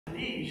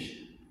Liege,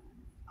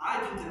 I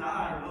can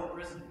deny no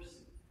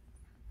prisoners.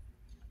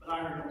 But I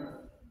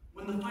remember,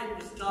 when the fight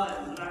was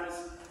done, when I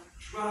was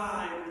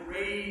dry with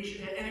rage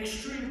and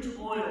extreme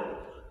toil,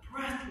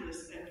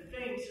 breathless and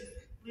faint,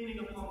 leaning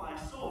upon my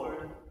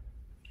sword,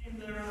 came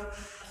there a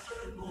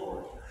certain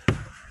lord,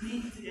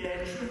 neat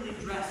and trimly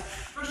dressed,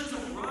 fresh as a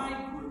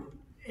bridegroom.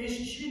 His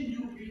chin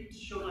new wreath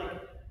showed like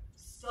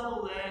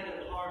stubble land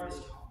and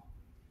harvest home.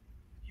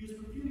 He was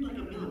perfumed like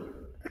a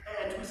milliner,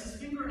 and with his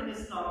finger and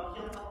his thumb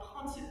he held a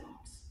pouncet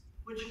box,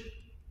 which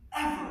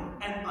ever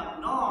and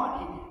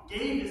anon he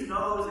gave his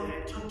nose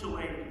and took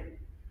away.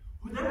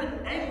 Who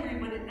then, angry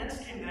when it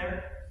next came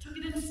there, took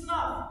it in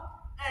snuff,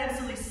 and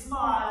silly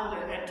smiled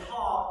and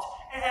talked,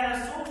 and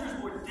as soldiers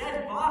bore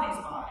dead bodies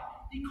by,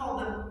 he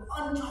called them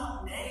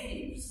untaught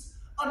knaves,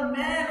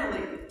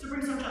 unmannerly, to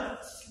bring such a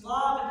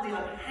slovenly,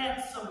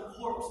 unhandsome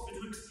corpse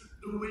betwixt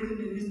the wind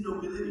and his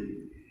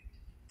nobility.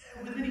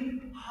 And with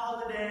many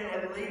holiday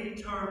and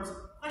lady terms,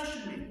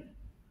 questioned me,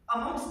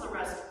 amongst the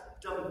rest,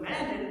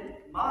 demanded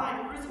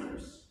my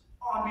prisoners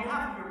on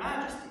behalf of your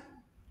majesty.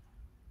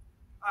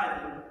 I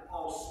then,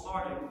 all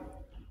smarting,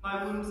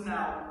 my wounds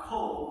now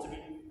cold to be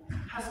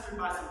pestered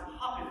by some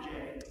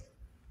popinjay,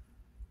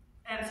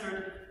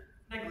 answered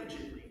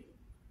negligently,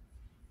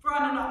 for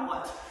I know not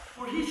what,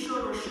 for he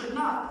should or should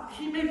not,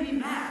 he made me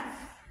mad,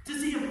 to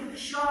see him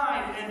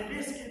shine and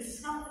bisque and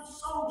smell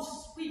so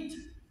sweet,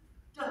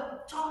 to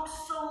talk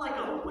so like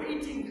a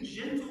waiting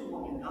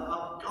gentlewoman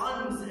of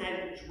guns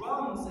and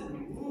drums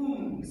and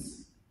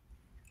wounds,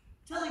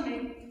 telling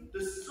me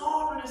the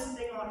sovereignest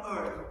thing on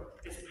earth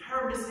is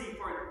paramesty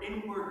for an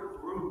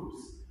inward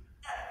bruise.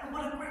 And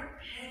what a great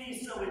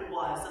pity so it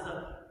was that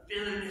the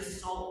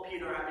villainous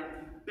saltpeter had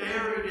been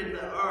buried in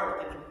the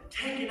earth and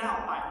taken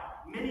out by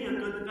many a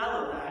good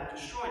fellow that had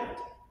destroyed it.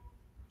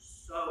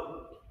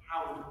 So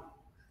cowardly.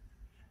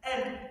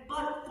 And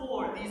but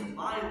for these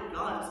vile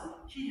guns,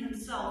 he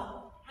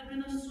himself had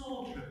been a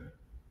soldier.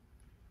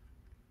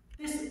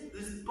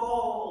 This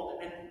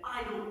bald and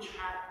idle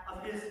chat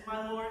of his,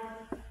 my lord,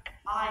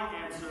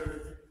 I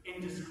answered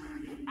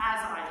indiscreetly, as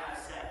I have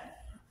said,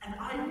 and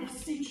I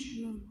beseech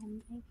you,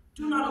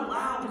 do not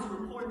allow his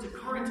report to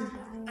current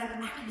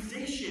an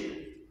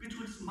accusation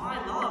betwixt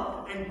my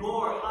love and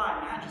your high